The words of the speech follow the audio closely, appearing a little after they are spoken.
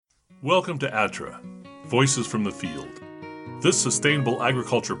Welcome to ATTRA, Voices from the Field. This Sustainable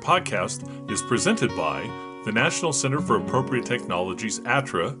Agriculture podcast is presented by the National Center for Appropriate Technology's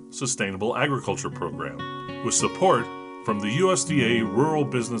ATTRA Sustainable Agriculture Program, with support from the USDA Rural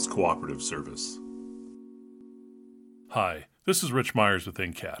Business Cooperative Service. Hi, this is Rich Myers with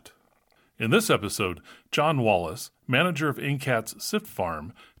NCAT. In this episode, John Wallace, manager of NCAT's SIFT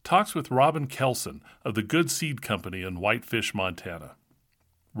Farm, talks with Robin Kelson of the Good Seed Company in Whitefish, Montana.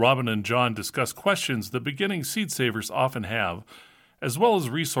 Robin and John discuss questions that beginning seed savers often have, as well as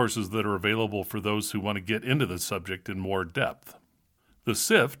resources that are available for those who want to get into the subject in more depth. The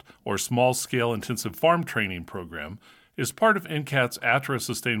SIFT, or Small Scale Intensive Farm Training Program, is part of NCAT's ATTRA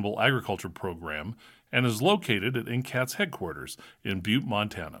Sustainable Agriculture Program and is located at NCAT's headquarters in Butte,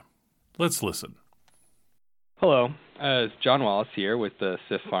 Montana. Let's listen. Hello, it's John Wallace here with the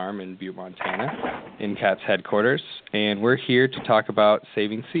SIFT Farm in Butte, Montana, NCAT's headquarters, and we're here to talk about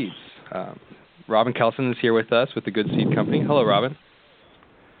saving seeds. Robin Kelson is here with us with the Good Seed Company. Hello, Robin.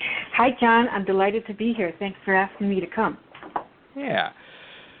 Hi, John. I'm delighted to be here. Thanks for asking me to come. Yeah.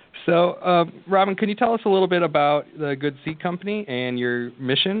 So, Robin, can you tell us a little bit about the Good Seed Company and your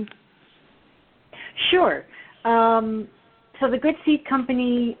mission? Sure. So the Good Seed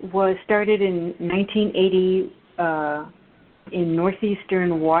Company was started in 1980 in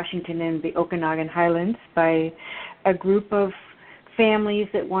northeastern Washington in the Okanagan Highlands by a group of families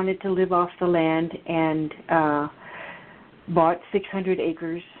that wanted to live off the land and bought 600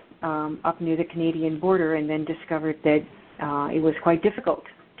 acres up near the Canadian border, and then discovered that it was quite difficult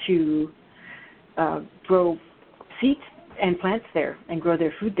to grow seeds and plants there and grow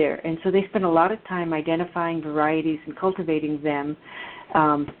their food there. And so they spent a lot of time identifying varieties and cultivating them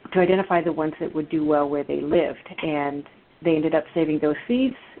to identify the ones that would do well where they lived. And they ended up saving those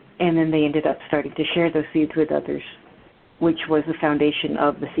seeds, and then they ended up starting to share those seeds with others, which was the foundation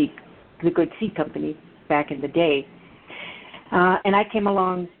of the Good Seed Company back in the day. And I came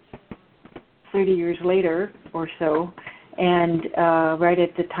along 30 years later or so, and right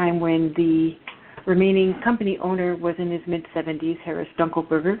at the time when the remaining company owner was in his mid-70s, Harris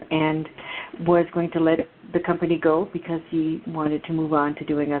Dunkelberger, and was going to let the company go because he wanted to move on to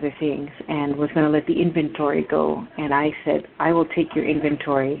doing other things and was going to let the inventory go. And I said, I will take your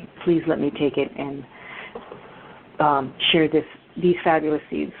inventory. Please let me take it and share these fabulous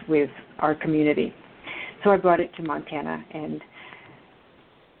seeds with our community. So I brought it to Montana and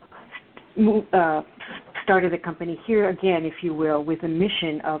started a company here again, if you will, with a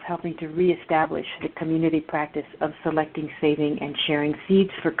mission of helping to reestablish the community practice of selecting, saving, and sharing seeds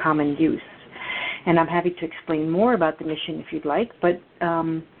for common use. And I'm happy to explain more about the mission if you'd like, but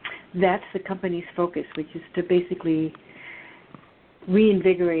that's the company's focus, which is to basically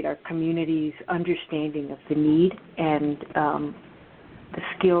reinvigorate our community's understanding of the need and the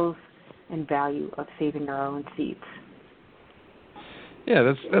skills and value of saving our own seeds.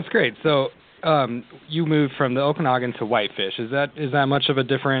 Yeah, that's great. So you moved from the Okanagan to Whitefish. Is that much of a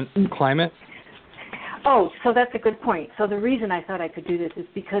different climate? Oh, so that's a good point. So the reason I thought I could do this is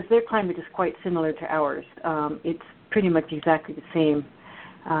because their climate is quite similar to ours. It's pretty much exactly the same.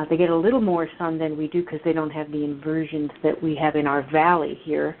 They get a little more sun than we do because they don't have the inversions that we have in our valley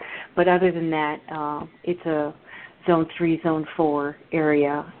here. But other than that, it's a Zone 3, Zone 4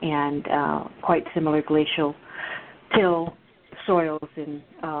 area, and quite similar glacial till soils. And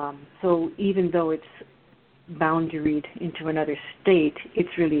so even though it's boundaried into another state,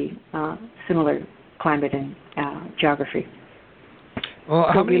 it's really similar climate and geography. Well,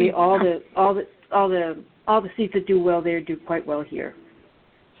 so really all the seeds that do well there do quite well here.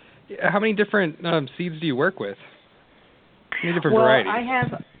 How many different seeds do you work with? How many different well, varieties?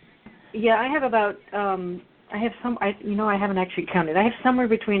 I have about I haven't actually counted. I have somewhere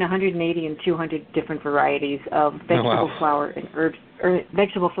between 180 and 200 different varieties of vegetable flower and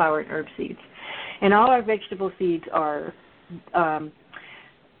herb seeds. And all our vegetable seeds are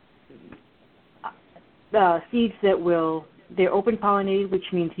seeds that they're open pollinated, which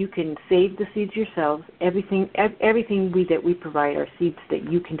means you can save the seeds yourselves. Everything that we provide are seeds that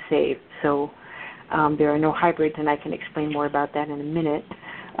you can save. So there are no hybrids, and I can explain more about that in a minute.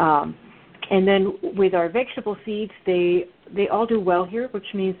 And then with our vegetable seeds, they all do well here,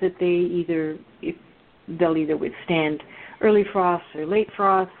 which means that they'll either withstand early frosts or late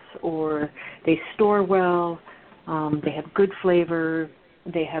frosts, or they store well. They have good flavor.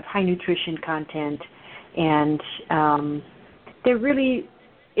 They have high nutrition content, and they're really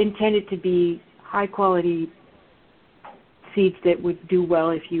intended to be high quality seeds that would do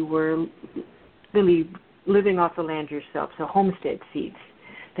well if you were really living off the land yourself. So homestead seeds.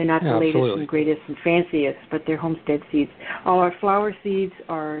 They're not the latest and greatest and fanciest, but they're homestead seeds. All our flower seeds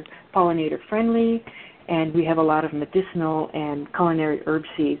are pollinator friendly, and we have a lot of medicinal and culinary herb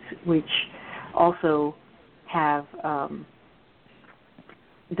seeds, which also have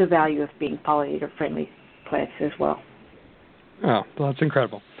the value of being pollinator friendly plants as well. Oh, well, that's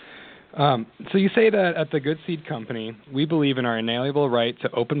incredible. So you say that at the Good Seed Company, we believe in our inalienable right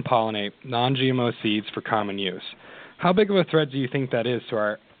to open pollinate non-GMO seeds for common use. How big of a threat do you think that is to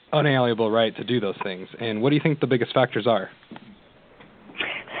our unalienable right to do those things? And what do you think the biggest factors are?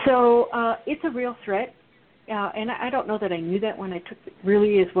 So it's a real threat. And I don't know that I knew that when I took it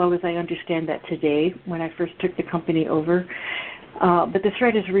really as well as I understand that today when I first took the company over. But the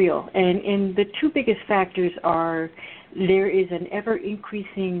threat is real. And the two biggest factors are there is an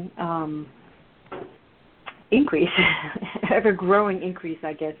ever-increasing ever-growing increase,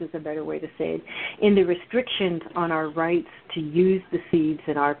 I guess is a better way to say it, in the restrictions on our rights to use the seeds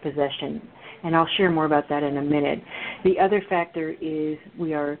in our possession. And I'll share more about that in a minute. The other factor is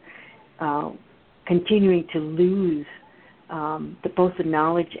we are continuing to lose both the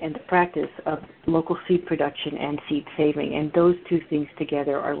knowledge and the practice of local seed production and seed saving, and those two things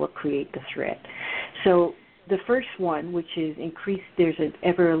together are what create the threat. So the first one, which is there's an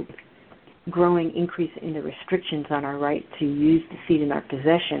ever-growing increase in the restrictions on our right to use the seed in our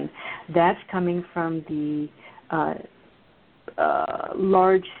possession. That's coming from the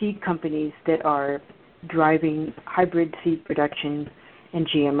large seed companies that are driving hybrid seed production and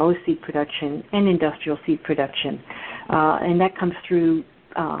GMO seed production and industrial seed production. And that comes through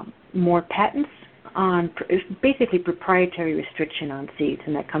more patents on basically proprietary restriction on seeds,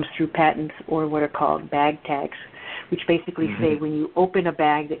 and that comes through patents or what are called bag tags, which basically say when you open a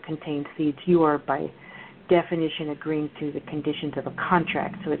bag that contains seeds, you are by definition agreeing to the conditions of a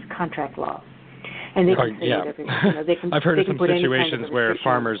contract, so it's contract law. And they can say whatever. They can, I've heard they of some can put situations any kind of where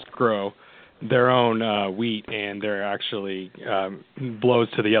farmers grow their own wheat and they're actually blows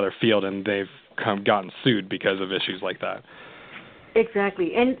to the other field, and they've gotten sued because of issues like that.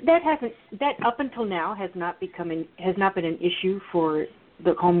 Exactly, and that up until now has not been an issue for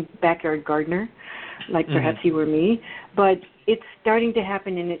the home backyard gardener, like perhaps you or me, but it's starting to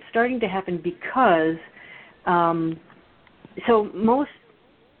happen, and it's starting to happen because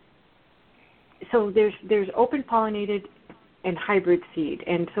there's open pollinated and hybrid seed,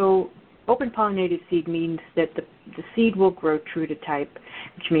 and so open pollinated seed means that the seed will grow true to type,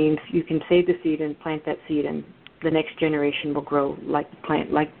 which means you can save the seed and plant that seed, and the next generation will grow like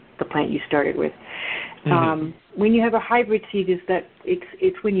the plant you started with. When you have a hybrid seed, is that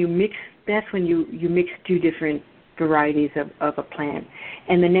it's when you mix. That's when you mix two different varieties of a plant,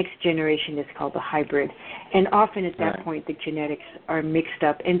 and the next generation is called the hybrid. And often at that point, the genetics are mixed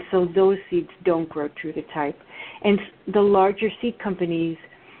up, and so those seeds don't grow true to type. And the larger seed companies,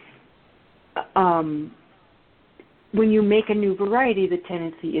 when you make a new variety, the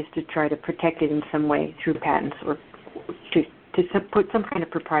tendency is to try to protect it in some way through patents or to put some kind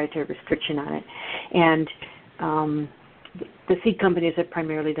of proprietary restriction on it. And the seed companies have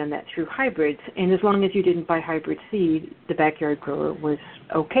primarily done that through hybrids. And as long as you didn't buy hybrid seed, the backyard grower was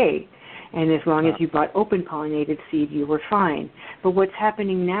okay. And as long as you bought open pollinated seed, you were fine. But what's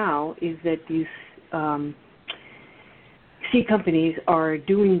happening now is that these seed companies are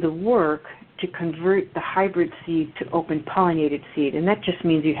doing the work to convert the hybrid seed to open pollinated seed, and that just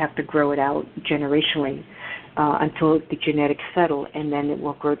means you have to grow it out generationally until the genetics settle, and then it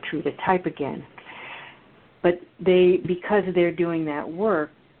will grow true to type again. But because they're doing that work,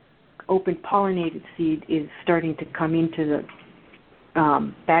 open pollinated seed is starting to come into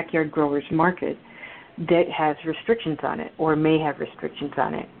the backyard growers market that has restrictions on it or may have restrictions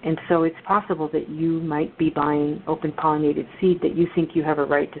on it. And so it's possible that you might be buying open pollinated seed that you think you have a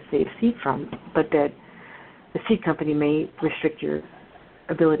right to save seed from, but that the seed company may restrict your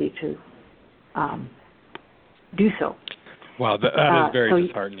ability to do so. Wow, that is very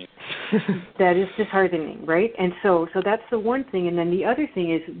disheartening. That is disheartening, right? And so that's the one thing. And then the other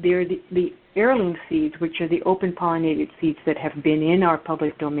thing is they're the heirloom seeds, which are the open pollinated seeds that have been in our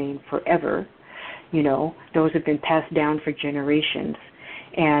public domain forever. You know, those have been passed down for generations,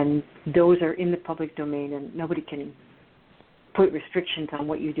 and those are in the public domain, and nobody can put restrictions on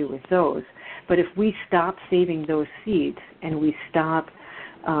what you do with those. But if we stop saving those seeds and we stop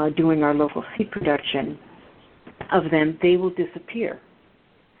doing our local seed production of them, they will disappear,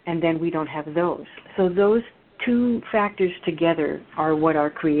 and then we don't have those. So those two factors together are what are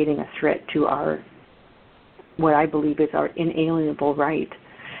creating a threat to what I believe is our inalienable right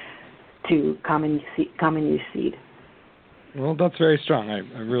to common use seed. Well, that's very strong. I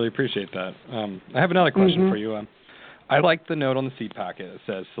really appreciate that. I have another question for you. I like the note on the seed packet. It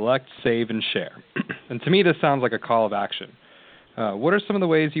says select, save, and share. And to me, this sounds like a call of action. What are some of the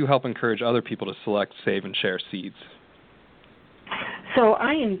ways you help encourage other people to select, save, and share seeds? So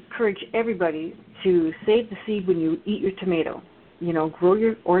I encourage everybody to save the seed when you eat your tomato. You know, grow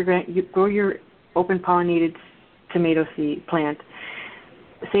your open pollinated tomato seed plant.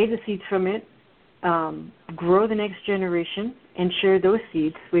 Save the seeds from it. Grow the next generation and share those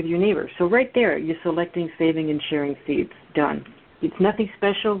seeds with your neighbor. So right there, you're selecting, saving, and sharing seeds. Done. It's nothing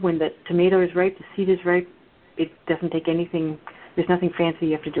special. When the tomato is ripe, the seed is ripe. It doesn't take anything. There's nothing fancy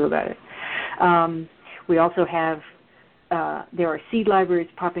you have to do about it. We also have, there are seed libraries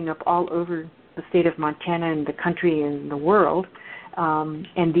popping up all over the state of Montana and the country and the world.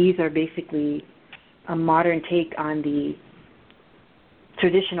 And these are basically a modern take on the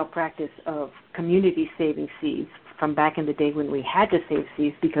traditional practice of community saving seeds from back in the day when we had to save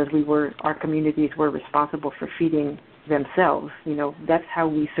seeds because our communities were responsible for feeding themselves. You know, that's how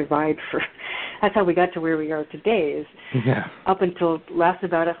we survived that's how we got to where we are today up until last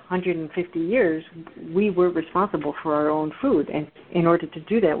about 150 years, we were responsible for our own food. And in order to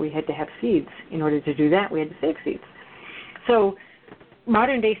do that, we had to have seeds. In order to do that, we had to save seeds. So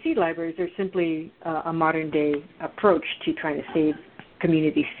modern-day seed libraries are simply a modern-day approach to trying to save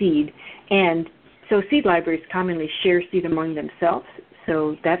community seed. And so seed libraries commonly share seed among themselves.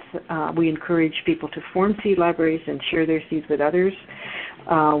 So that's we encourage people to form seed libraries and share their seeds with others.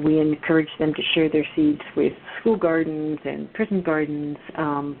 We encourage them to share their seeds with school gardens and prison gardens.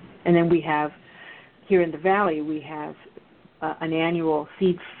 And then we have, here in the Valley, we have an annual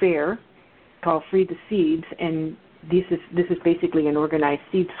seed fair called Free the Seeds, and this is basically an organized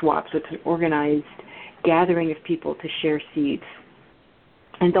seed swap. So it's an organized gathering of people to share seeds.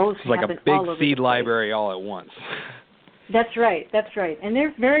 And those it's like a big seed library all at once. That's right. And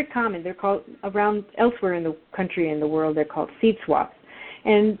they're very common. They're called, around elsewhere in the country and the world, they're called seed swaps.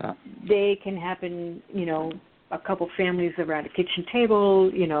 And they can happen, you know, a couple families around a kitchen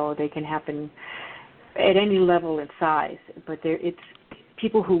table, you know, they can happen at any level and size. But it's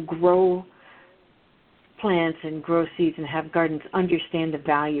people who grow plants and grow seeds and have gardens understand the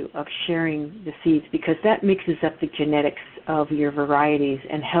value of sharing the seeds because that mixes up the genetics of your varieties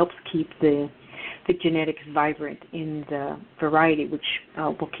and helps keep the genetics vibrant in the variety, which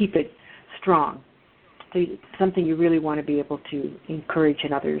will keep it strong. So it's something you really want to be able to encourage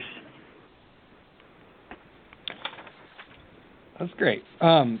in others. That's great.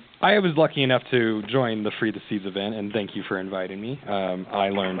 I was lucky enough to join the Free the Seeds event, and thank you for inviting me. I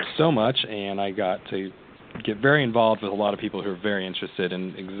learned so much, and I got to get very involved with a lot of people who are very interested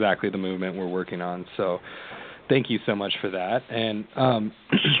in exactly the movement we're working on. So thank you so much for that. And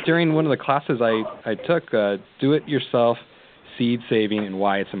during one of the classes I took, Do-It-Yourself Seed Saving and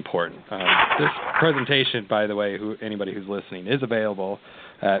Why It's Important. This presentation, by the way, anybody who's listening, is available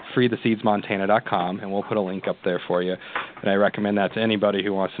at freetheseedsmontana.com, and we'll put a link up there for you. And I recommend that to anybody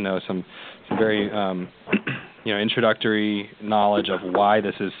who wants to know some very introductory knowledge of why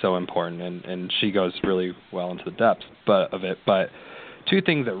this is so important. And she goes really well into the depths of it. But two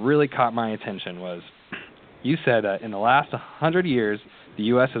things that really caught my attention was you said that in the last 100 years, the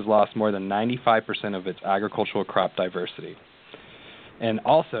U.S. has lost more than 95% of its agricultural crop diversity. And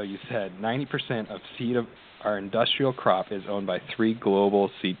also, you said 90% of our industrial crop is owned by 3 global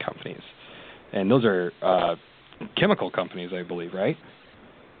seed companies. And those are chemical companies, I believe, right?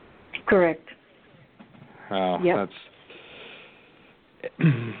 Correct. Oh, yep.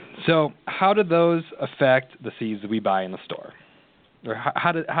 So how do those affect the seeds that we buy in the store? Or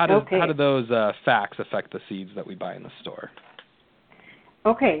how do those facts affect the seeds that we buy in the store?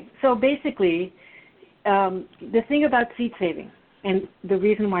 Okay, so basically, the thing about seed saving, and the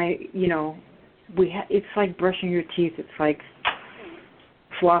reason why, it's like brushing your teeth. It's like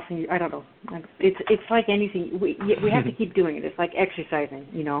flossing. I don't know. It's like anything. We have to keep doing it. It's like exercising.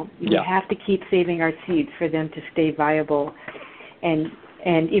 We have to keep saving our seeds for them to stay viable, and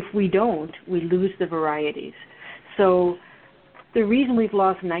if we don't, we lose the varieties. So the reason we've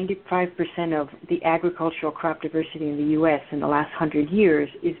lost 95% of the agricultural crop diversity in the U.S. in the last 100 years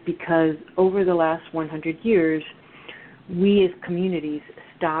is because over the last 100 years, we as communities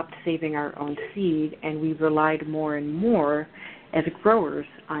stopped saving our own seed, and we relied more and more as growers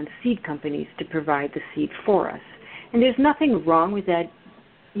on seed companies to provide the seed for us. And there's nothing wrong with that.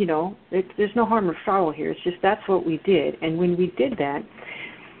 There's no harm or foul here. It's just that's what we did. And when we did that,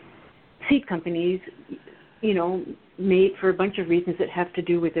 seed companies, made for a bunch of reasons that have to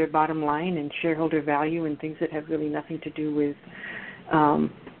do with their bottom line and shareholder value and things that have really nothing to do with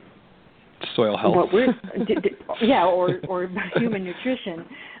soil health. What we're, or human nutrition.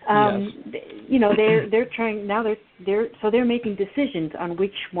 Yes. You know, they're trying now. They're making decisions on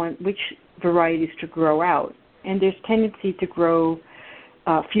which varieties to grow out, and there's tendency to grow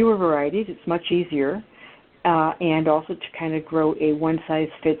fewer varieties. It's much easier, and also to kind of grow a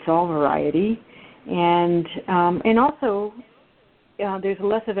one-size-fits-all variety, and also there's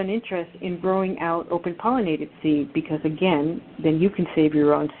less of an interest in growing out open pollinated seed because, again, then you can save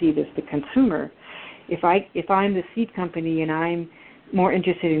your own seed as the consumer. If I'm the seed company and I'm more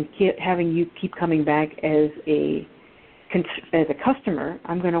interested in having you keep coming back as a customer,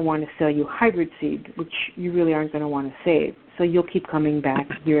 I'm going to want to sell you hybrid seed, which you really aren't going to want to save. So you'll keep coming back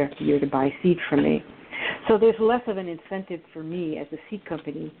year after year to buy seed from me. So there's less of an incentive for me as a seed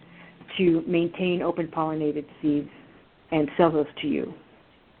company to maintain open pollinated seeds and sell those to you.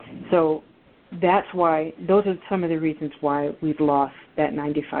 So that's why, those are some of the reasons why we've lost that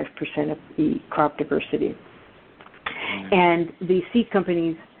 95% of the crop diversity. And the seed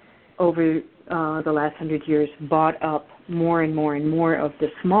companies over the last 100 years bought up more and more and more of the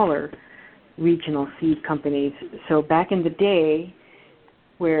smaller regional seed companies. So back in the day,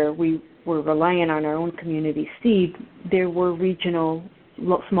 where we were relying on our own community seed, there were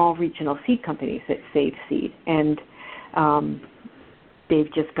small regional seed companies that saved seed. And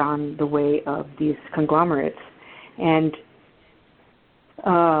they've just gone the way of these conglomerates. And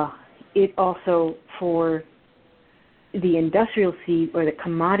it also, for the industrial seed or the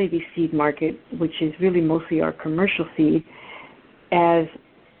commodity seed market, which is really mostly our commercial seed, as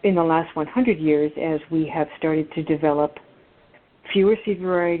in the last 100 years, as we have started to develop fewer seed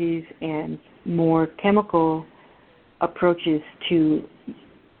varieties and more chemical approaches to,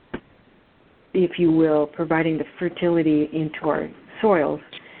 if you will, providing the fertility into our soils.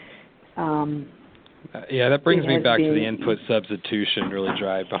 That brings me back to the input substitution really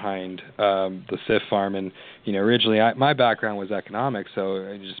drive behind the SIF farm. And, you know, originally my background was economics, so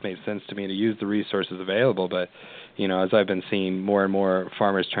it just made sense to me to use the resources available. But, you know, as I've been seeing more and more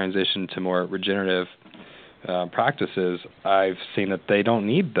farmers transition to more regenerative practices, I've seen that they don't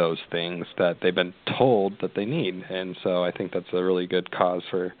need those things that they've been told that they need. And so I think that's a really good cause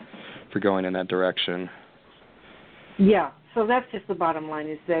for going in that direction. Yeah, so that's just the bottom line,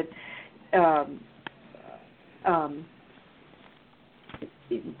 is that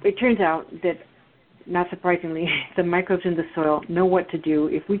it turns out that, not surprisingly, the microbes in the soil know what to do.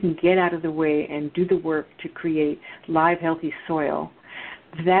 If we can get out of the way and do the work to create live, healthy soil,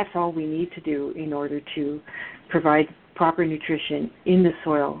 that's all we need to do in order to provide proper nutrition in the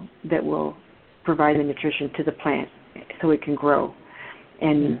soil that will provide the nutrition to the plant so it can grow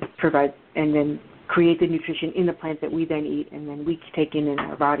and provide, and then create the nutrition in the plant that we then eat and then we take in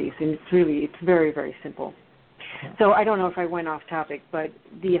our bodies. And it's very, very simple. So I don't know if I went off topic, but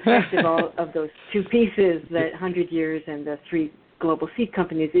the effect of all of those two pieces, that 100 years and the 3 global seed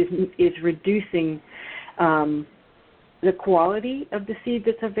companies, is reducing the quality of the seed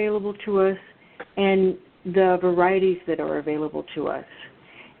that's available to us and the varieties that are available to us.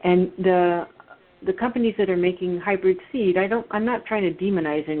 And the companies that are making hybrid seed, I'm not trying to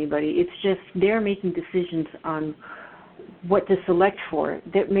demonize anybody. It's just they're making decisions on what to select for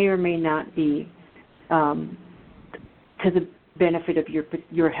that may or may not be to the benefit of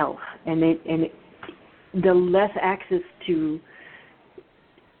your health. And the less access to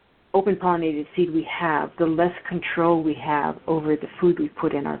open pollinated seed we have, the less control we have over the food we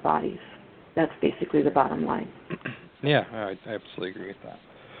put in our bodies. That's basically the bottom line. Yeah, I absolutely agree with that.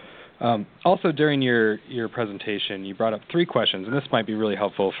 Also, during your presentation, you brought up 3 questions, and this might be really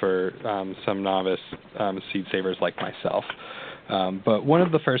helpful for some novice seed savers like myself. But one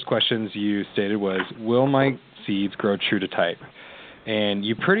of the first questions you stated was, will my seeds grow true to type? And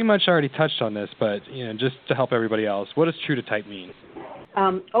you pretty much already touched on this, but just to help everybody else, what does true to type mean?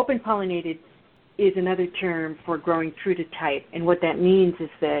 Open pollinated is another term for growing true to type, and what that means is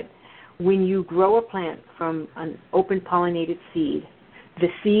that when you grow a plant from an open pollinated seed, the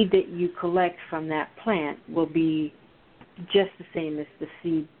seed that you collect from that plant will be just the same as the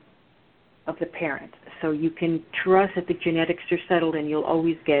seed of the parent. So you can trust that the genetics are settled and you'll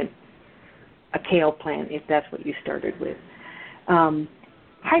always get a kale plant if that's what you started with.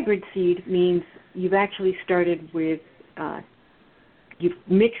 Hybrid seed means you've actually started with, you've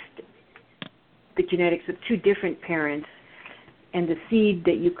mixed the genetics of 2 different parents, and the seed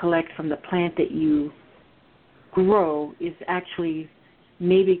that you collect from the plant that you grow is actually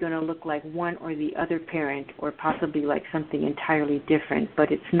maybe going to look like one or the other parent, or possibly like something entirely different,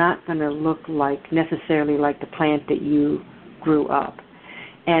 but it's not going to look necessarily like the plant that you grew up.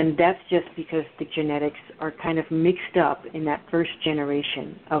 And that's just because the genetics are kind of mixed up in that first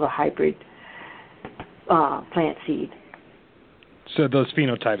generation of a hybrid plant seed. So those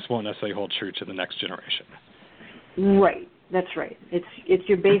phenotypes won't necessarily hold true to the next generation. Right. That's right. It's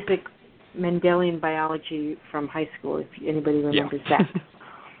your basic Mendelian biology from high school, if anybody remembers that.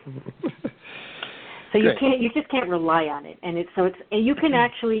 So you just can't rely on it, and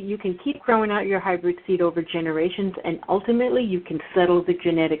you can keep growing out your hybrid seed over generations, and ultimately you can settle the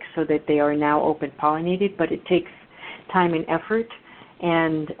genetics so that they are now open pollinated, but it takes time and effort,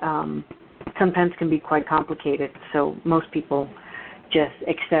 and sometimes can be quite complicated. So most people just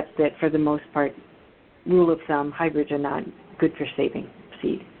accept that for the most part, rule of thumb, hybrids are not good for saving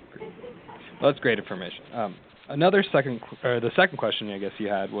seed. Well, that's great information. The second question I guess you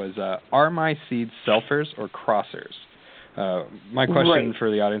had was, are my seeds selfers or crossers? My question for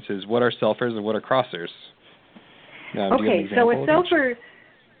the audience is, what are selfers and what are crossers? Okay, so a selfer,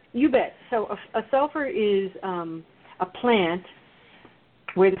 you bet. So a selfer is a plant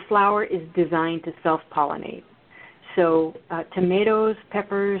where the flower is designed to self-pollinate. So tomatoes,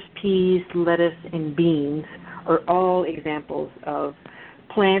 peppers, peas, lettuce, and beans are all examples of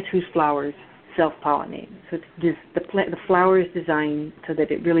plants whose flowers self-pollinate. So it's the flower is designed so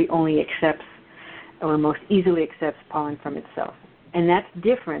that it really only accepts or most easily accepts pollen from itself. And that's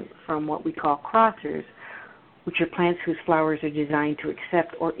different from what we call crossers, which are plants whose flowers are designed to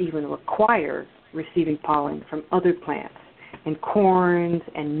accept or even require receiving pollen from other plants. And corns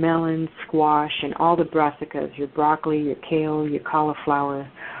and melons, squash, and all the brassicas, your broccoli, your kale, your cauliflower,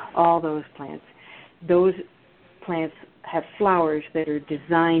 all those plants. Those plants have flowers that are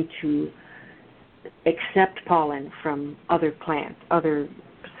designed to accept pollen from other plants, other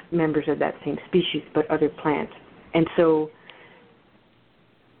members of that same species, but other plants. And so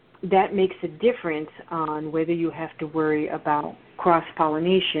that makes a difference on whether you have to worry about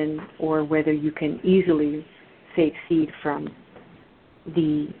cross-pollination or whether you can easily save seed from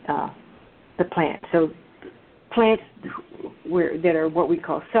the plant. So plants that are what we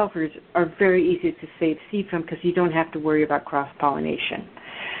call selfers are very easy to save seed from because you don't have to worry about cross-pollination.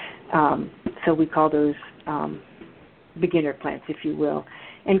 So we call those beginner plants, if you will.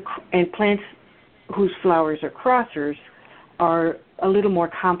 And plants whose flowers are crossers are a little more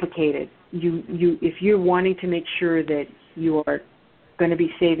complicated. If you're wanting to make sure that you are going to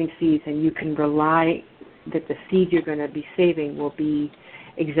be saving seeds and you can rely that the seed you're going to be saving will be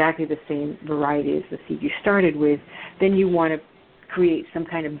exactly the same variety as the seed you started with, then you want to create some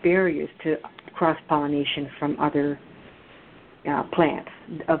kind of barriers to cross-pollination from other plants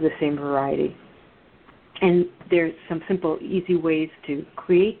of the same variety. And there's some simple, easy ways to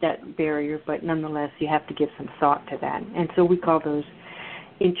create that barrier, but nonetheless, you have to give some thought to that. And so we call those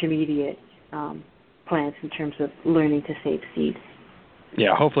intermediate plants in terms of learning to save seeds.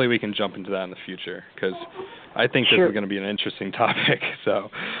 Yeah, hopefully we can jump into that in the future because I think this is going to be an interesting topic. So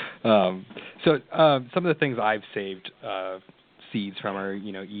some of the things I've saved seeds from are,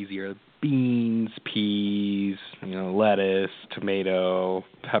 easier: beans, peas, lettuce, tomato,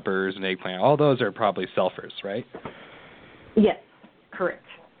 peppers, and eggplant. All those are probably selfers, right? Yes, correct.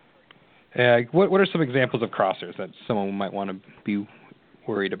 What are some examples of crossers that someone might want to be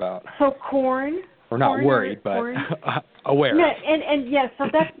worried about? So corn. Or not worried, but aware. Yeah, and yeah, so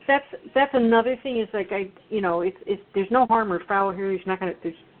that's another thing. Is like it's there's no harm or foul here. There's not gonna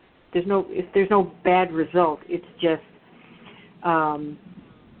there's no bad result. It's just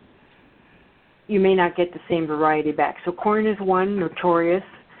you may not get the same variety back. So corn is one, notorious,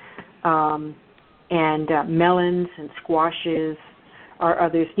 and melons and squashes are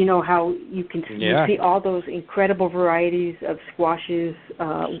others. You know how you can see all those incredible varieties of squashes,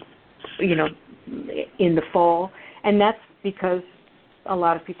 in the fall, and that's because a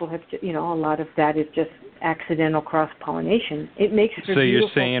lot of people have, a lot of that is just accidental cross-pollination. It makes for so you're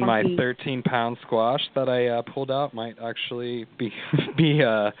beautiful, saying funky, my 13-pound squash that I pulled out might actually be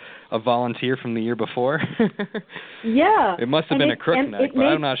a volunteer from the year before? Yeah. It must have been a crook neck, but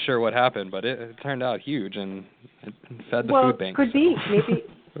I'm not sure what happened, but it turned out huge and it fed the food bank. Well, could be. Maybe,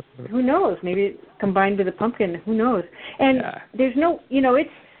 who knows? Maybe it combined with a pumpkin. Who knows? And there's no,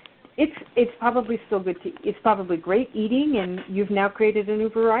 it's probably still good it's probably great eating, and you've now created a new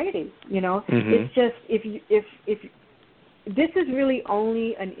variety. Mm-hmm. It's just if this is really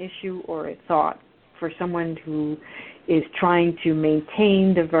only an issue or a thought for someone who is trying to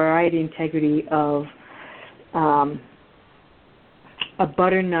maintain the variety integrity of a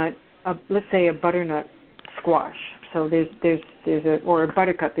butternut, let's say a butternut squash. So there's a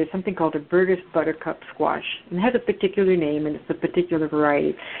buttercup. There's something called a Burgess buttercup squash, and it has a particular name, and it's a particular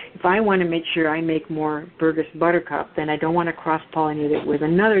variety. If I want to make sure I make more Burgess buttercup, then I don't want to cross-pollinate it with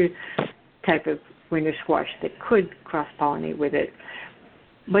another type of winter squash that could cross-pollinate with it.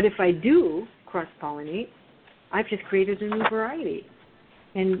 But if I do cross-pollinate. I've just created a new variety.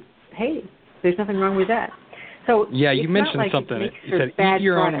 And, hey, there's nothing wrong with that. So yeah, you mentioned something. You said eat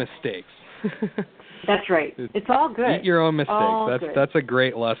your own mistakes. That's right. It's all good. Eat your own mistakes. Good. That's a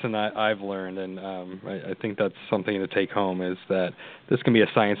great lesson I've learned, and I think that's something to take home, is that this can be a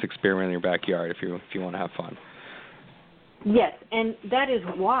science experiment in your backyard if you want to have fun. Yes, and that is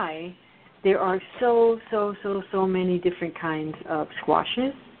why there are so many different kinds of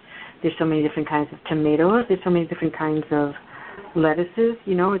squashes. There's so many different kinds of tomatoes. There's so many different kinds of lettuces.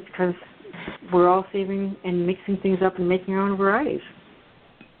 It's because we're all saving and mixing things up and making our own varieties.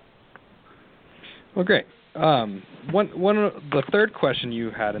 Well, great. The third question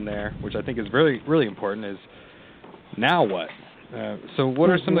you had in there, which I think is really, really important, is now what? So what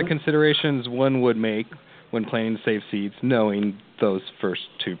are some of the considerations one would make when planning to save seeds, knowing those first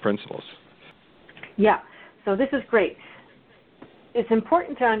two principles? Yeah, so this is great. It's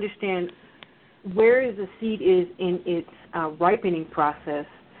important to understand where the seed is in its ripening process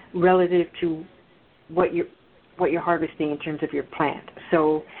relative to what you're harvesting in terms of your plant.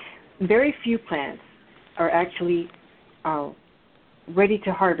 So very few plants are actually ready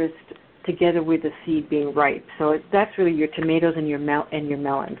to harvest together with the seed being ripe. So that's really your tomatoes and your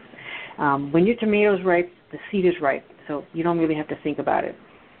melons. When your tomatoes ripe, the seed is ripe, so you don't really have to think about it.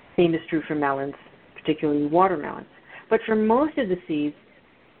 Same is true for melons, particularly watermelons. But for most of the seeds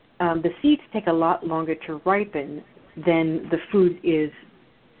take a lot longer to ripen than the food is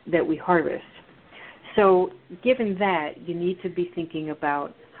that we harvest. So given that, you need to be thinking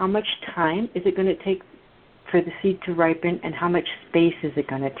about how much time is it going to take for the seed to ripen and how much space is it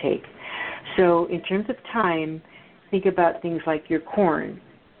going to take. So in terms of time, think about things like your corn.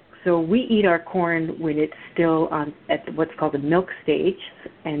 So we eat our corn when it's still at what's called the milk stage,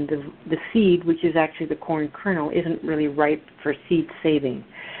 and the seed, which is actually the corn kernel, isn't really ripe for seed saving.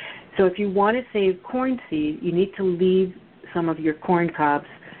 So if you want to save corn seed, you need to leave some of your corn cobs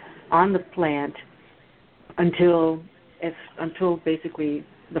on the plant until basically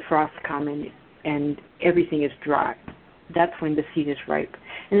the frosts come and everything is dry. That's when the seed is ripe.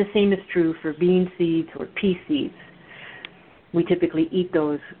 And the same is true for bean seeds or pea seeds. We typically eat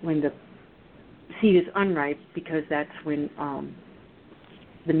those when the seed is unripe because that's when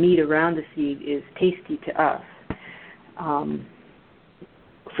the meat around the seed is tasty to us.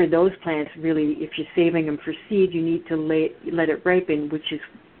 For those plants, really, if you're saving them for seed, you need to let it ripen, which is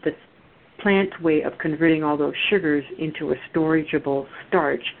the plant's way of converting all those sugars into a storageable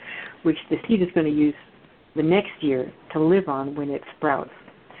starch, which the seed is going to use the next year to live on when it sprouts.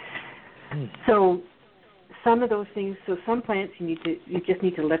 So some of those things, so some plants you just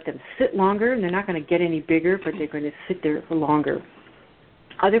need to let them sit longer, and they're not going to get any bigger, but they're going to sit there for longer.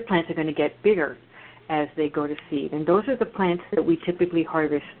 Other plants are going to get bigger as they go to seed, and those are the plants that we typically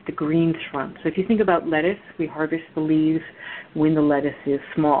harvest the greens from. So if you think about lettuce, we harvest the leaves when the lettuce is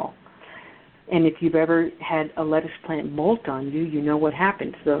small. And if you've ever had a lettuce plant molt on you, you know what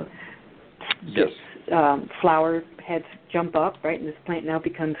happens. The flower heads jump up, right, and this plant now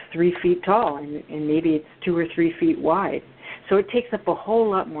becomes 3 feet tall, and maybe it's 2 or 3 feet wide. So it takes up a whole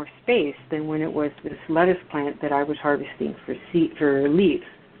lot more space than when it was this lettuce plant that I was harvesting for leaves.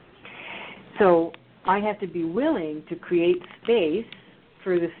 So I have to be willing to create space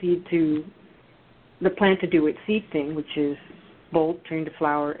for the plant to do its seed thing, which is bolt, turn to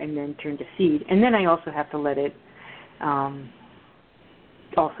flower, and then turn to seed. And then I also have to let it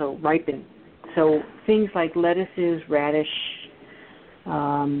also ripen. So things like lettuces, radish,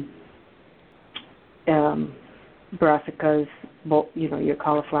 brassicas, your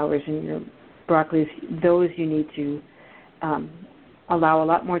cauliflowers and your broccolis, those you need to allow a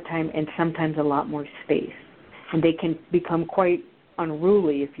lot more time and sometimes a lot more space. And they can become quite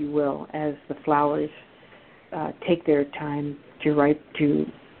unruly, if you will, as the flowers take their time to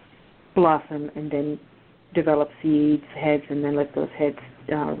blossom and then develop seeds, heads, and then let those heads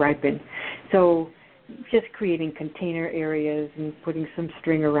ripen. So just creating container areas and putting some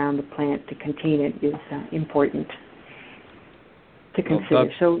string around the plant to contain it is important to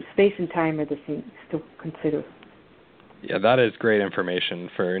consider. So space and time are the things to consider. Yeah, that is great information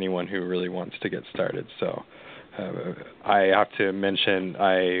for anyone who really wants to get started. So I have to mention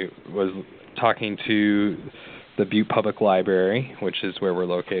I was talking to the Butte Public Library, which is where we're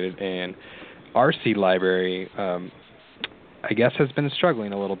located, and our seed library, I guess, has been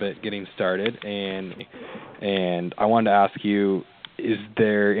struggling a little bit getting started, and I wanted to ask you, is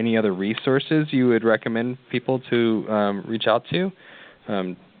there any other resources you would recommend people to reach out to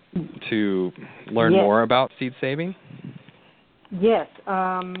learn more about seed saving? Yes.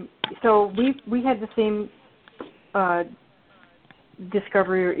 So we had the same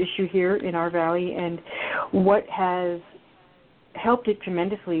discovery or issue here in our valley, and what has helped it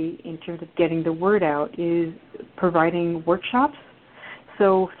tremendously in terms of getting the word out is providing workshops.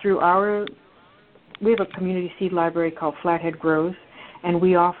 So we have a community seed library called Flathead Grows, and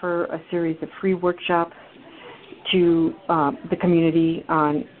we offer a series of free workshops to the community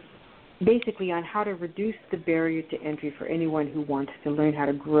on how to reduce the barrier to entry for anyone who wants to learn how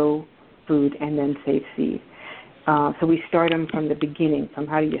to grow food and then save seed. So we start them from the beginning, from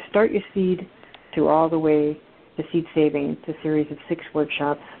how do you start your seed to all the way to seed saving. It's a series of 6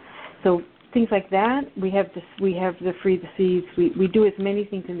 workshops. So things like that. We have the free the seeds. We do as many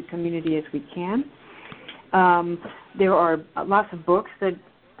things in the community as we can. There are lots of books that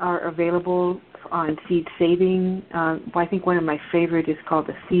are available on seed saving. I think one of my favorite is called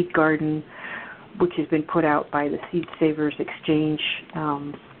The Seed Garden, which has been put out by the Seed Savers Exchange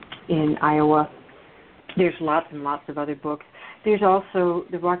in Iowa. There's lots and lots of other books. There's also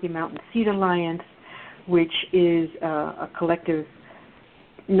the Rocky Mountain Seed Alliance, which is a collective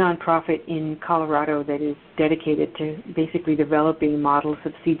nonprofit in Colorado that is dedicated to basically developing models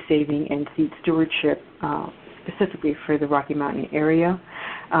of seed saving and seed stewardship, specifically for the Rocky Mountain area.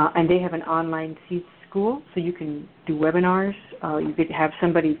 And they have an online seed school, so you can do webinars. You could have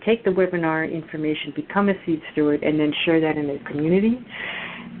somebody take the webinar information, become a seed steward, and then share that in the community.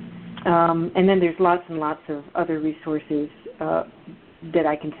 And then there's lots and lots of other resources that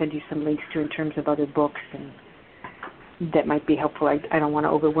I can send you some links to in terms of other books and that might be helpful. I don't want to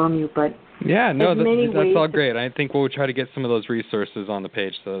overwhelm you, but yeah, no, that's all great. I think we'll try to get some of those resources on the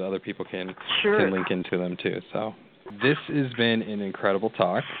page so that other people can link into them too. So this has been an incredible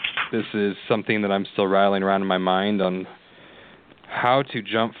talk. This is something that I'm still rattling around in my mind on how to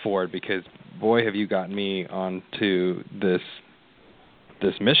jump forward, because boy, have you gotten me onto this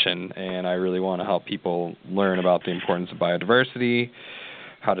mission, and I really want to help people learn about the importance of biodiversity,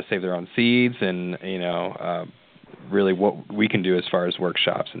 how to save their own seeds, and really what we can do as far as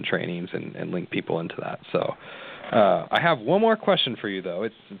workshops and trainings and link people into that. So I have one more question for you, though.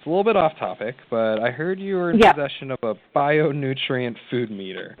 It's a little bit off topic, but I heard you were in possession of a bionutrient food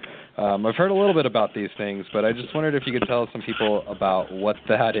meter. I've heard a little bit about these things, but I just wondered if you could tell some people about what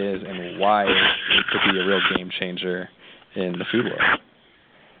that is and why it could be a real game changer in the food world.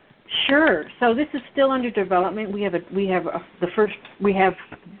 Sure. So this is still under development. We have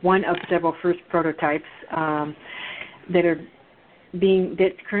one of several first prototypes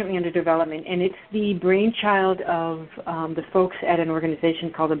that's currently under development, and it's the brainchild of the folks at an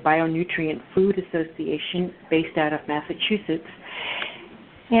organization called the Bionutrient Food Association, based out of Massachusetts.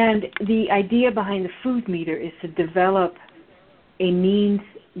 And the idea behind the food meter is to develop a means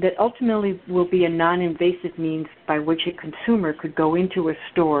that ultimately will be a non-invasive means by which a consumer could go into a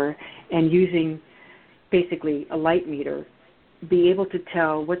store and, using basically a light meter, be able to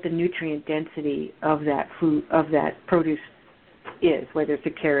tell what the nutrient density of that food, of that produce is, whether it's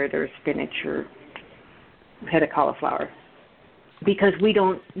a carrot or spinach or head of cauliflower. Because we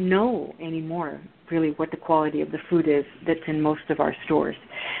don't know anymore really what the quality of the food is that's in most of our stores.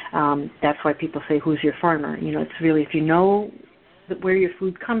 That's why people say, who's your farmer? It's really, if you know where your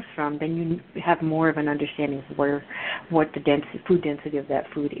food comes from, then you have more of an understanding of what the food density of that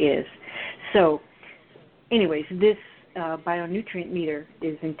food is. So, anyways, this bionutrient meter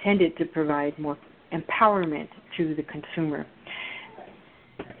is intended to provide more empowerment to the consumer.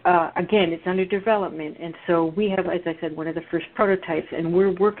 Again, it's under development, and so we have, as I said, one of the first prototypes, and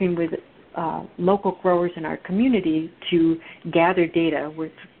we're working with local growers in our community to gather data.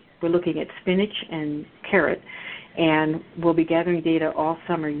 We're looking at spinach and carrot, and we'll be gathering data all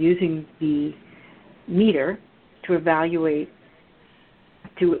summer using the meter to evaluate,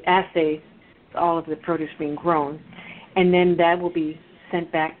 to assay all of the produce being grown, and then that will be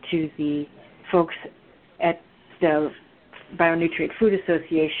sent back to the folks at the Bionutrient Food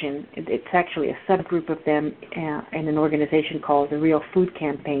Association. It's actually a subgroup of them in an organization called the Real Food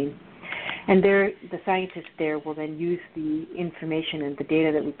Campaign. And the scientists there will then use the information and the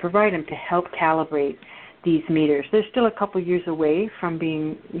data that we provide them to help calibrate these meters. They're still a couple years away from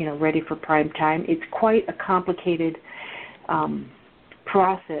being, ready for prime time. It's quite a complicated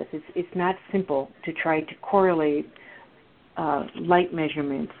process. It's not simple to try to correlate light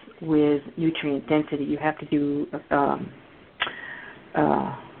measurements with nutrient density. You have to do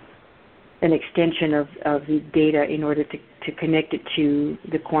an extension of the data in order to connect it to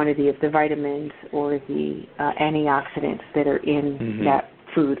the quantity of the vitamins or the antioxidants that are in that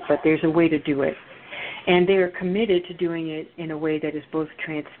food. But there's a way to do it. And they are committed to doing it in a way that is both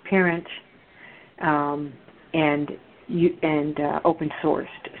transparent and open sourced,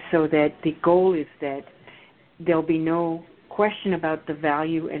 so that the goal is that there'll be no question about the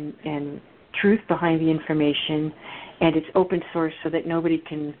value and truth behind the information, and it's open source so that nobody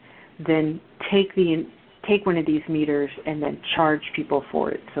can then take one of these meters and then charge people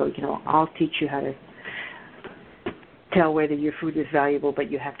for it. So, I'll teach you how to tell whether your food is valuable, but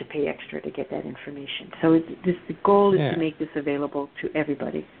you have to pay extra to get that information. So the goal is to make this available to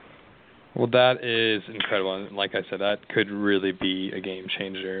everybody. Well, that is incredible. And like I said, that could really be a game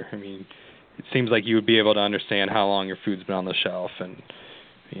changer. I mean, it seems like you would be able to understand how long your food's been on the shelf and,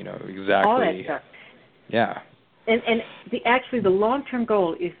 exactly. All that stuff. Yeah. And the long-term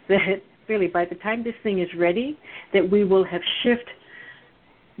goal is that really by the time this thing is ready, that we will have shifted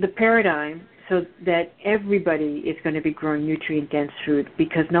the paradigm so that everybody is going to be growing nutrient-dense food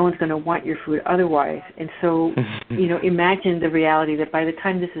because no one's going to want your food otherwise. And so, imagine the reality that by the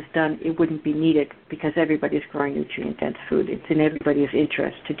time this is done, it wouldn't be needed because everybody's growing nutrient-dense food. It's in everybody's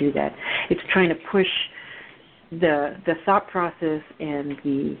interest to do that. It's trying to push the thought process and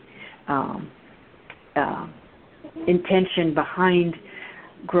the intention behind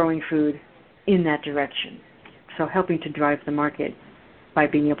growing food in that direction. So helping to drive the market by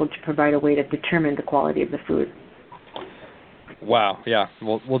being able to provide a way to determine the quality of the food. Wow, yeah.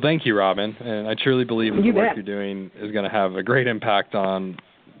 Well, thank you, Robin. And I truly believe that the work you're doing is going to have a great impact on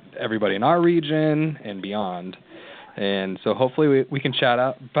everybody in our region and beyond. And so hopefully we can chat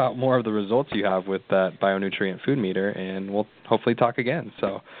out about more of the results you have with that bionutrient food meter, and we'll hopefully talk again.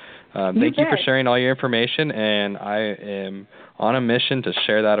 So thank you for sharing all your information, and I am on a mission to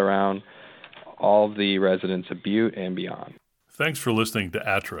share that around all of the residents of Butte and beyond. Thanks for listening to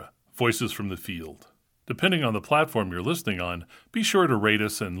ATRA, Voices from the Field. Depending on the platform you're listening on, be sure to rate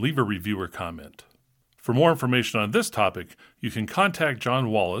us and leave a review or comment. For more information on this topic, you can contact John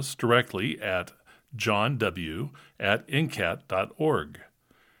Wallace directly at johnw@ncat.org.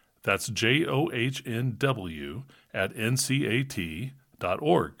 That's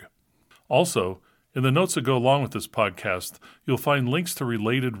JOHNW@ncat.org. Also, in the notes that go along with this podcast, you'll find links to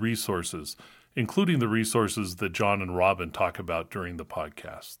related resources, including the resources that John and Robin talk about during the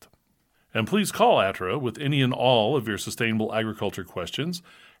podcast. And please call ATRA with any and all of your sustainable agriculture questions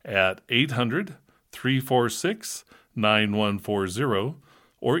at 800-346-9140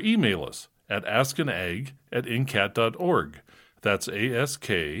 or email us at askanag@ncat.org. That's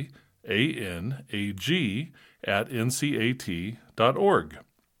ASKANAG@ncat.org.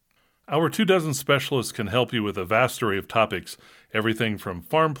 Our 24 specialists can help you with a vast array of topics, everything from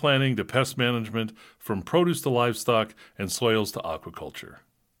farm planning to pest management, from produce to livestock, and soils to aquaculture.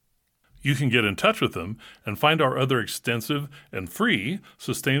 You can get in touch with them and find our other extensive and free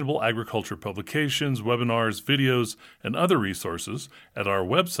sustainable agriculture publications, webinars, videos, and other resources at our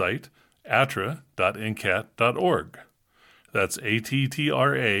website, atra.ncat.org. That's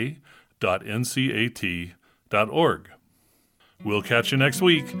ATTRA.ncat.org. We'll catch you next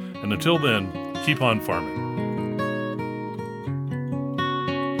week, and until then, keep on farming.